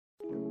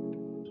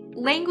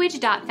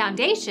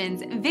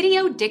Language.Foundation's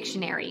Video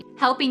Dictionary,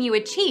 helping you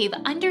achieve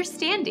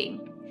understanding.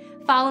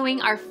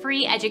 Following our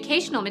free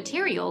educational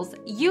materials,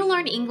 you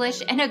learn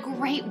English in a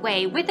great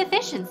way with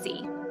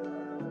efficiency.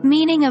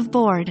 Meaning of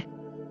board.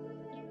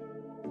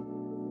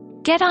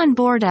 Get on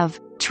board of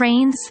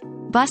trains,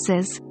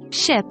 buses,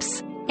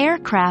 ships,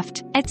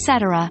 aircraft,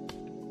 etc.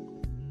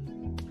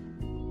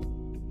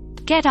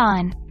 Get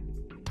on.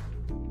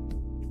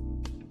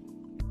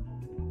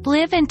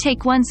 Live and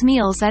take one's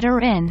meals at or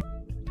in.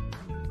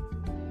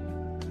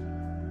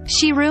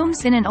 She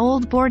rooms in an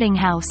old boarding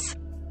house.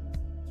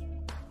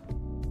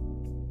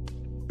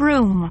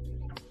 Room.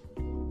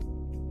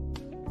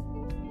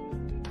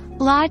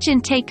 Lodge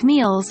and take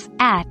meals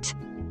at.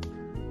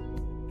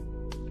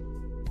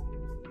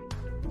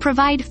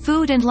 Provide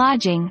food and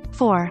lodging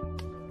for.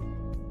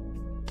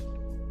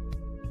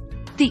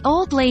 The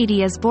old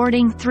lady is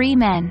boarding 3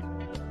 men.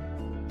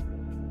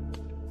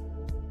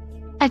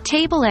 A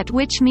table at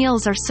which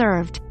meals are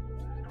served.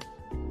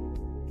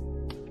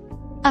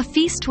 A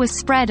feast was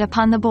spread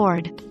upon the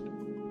board.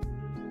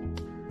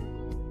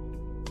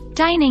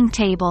 Dining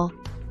table.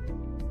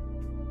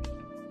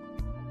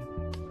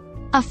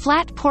 A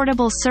flat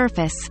portable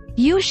surface,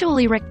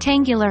 usually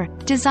rectangular,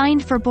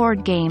 designed for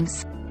board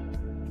games.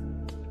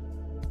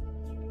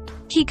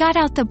 He got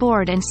out the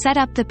board and set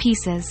up the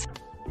pieces.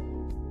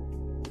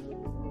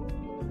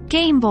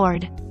 Game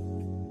board.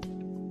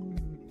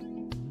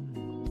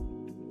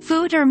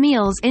 Food or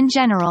meals in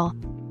general.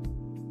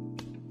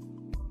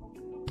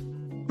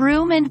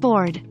 Room and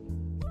board.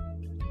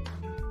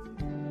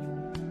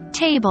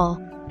 Table.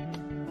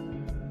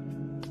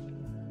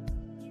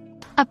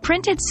 A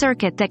printed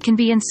circuit that can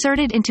be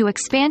inserted into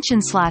expansion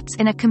slots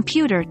in a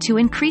computer to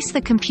increase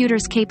the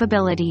computer's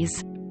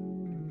capabilities.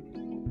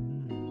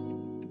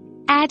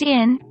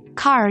 Add-in,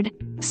 card,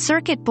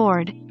 circuit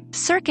board,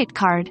 circuit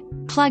card,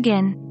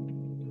 plug-in.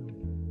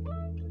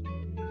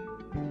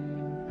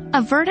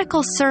 A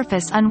vertical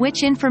surface on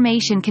which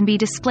information can be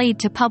displayed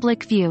to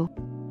public view.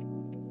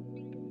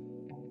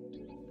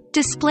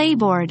 Display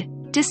board,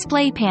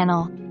 display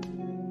panel.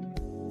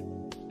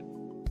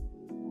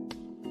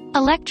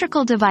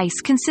 Electrical device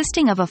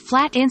consisting of a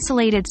flat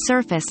insulated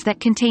surface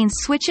that contains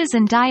switches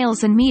and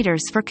dials and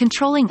meters for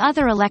controlling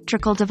other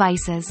electrical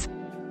devices.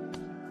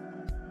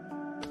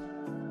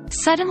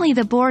 Suddenly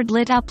the board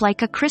lit up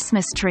like a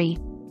Christmas tree.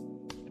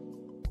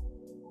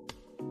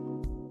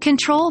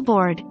 Control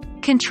board,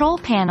 control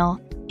panel,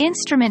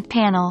 instrument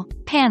panel,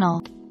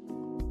 panel.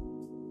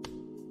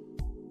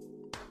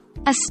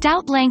 A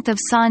stout length of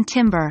sawn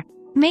timber,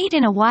 made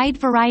in a wide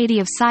variety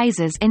of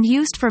sizes and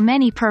used for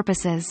many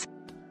purposes.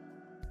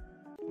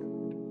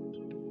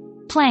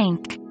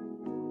 Plank.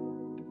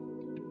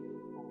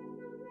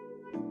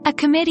 A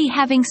committee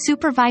having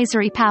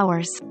supervisory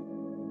powers.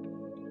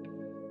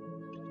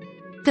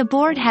 The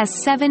board has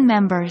 7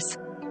 members.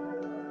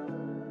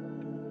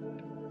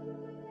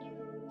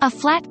 A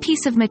flat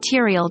piece of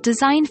material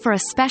designed for a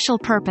special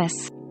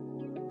purpose.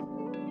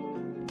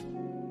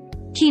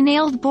 He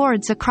nailed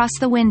boards across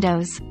the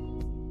windows.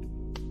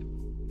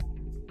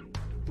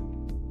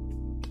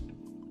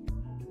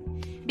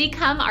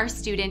 Become our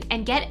student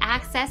and get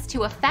access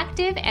to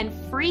effective and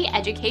free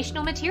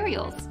educational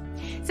materials.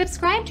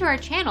 Subscribe to our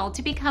channel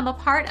to become a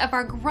part of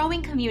our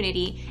growing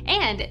community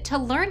and to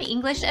learn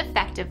English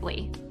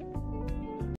effectively.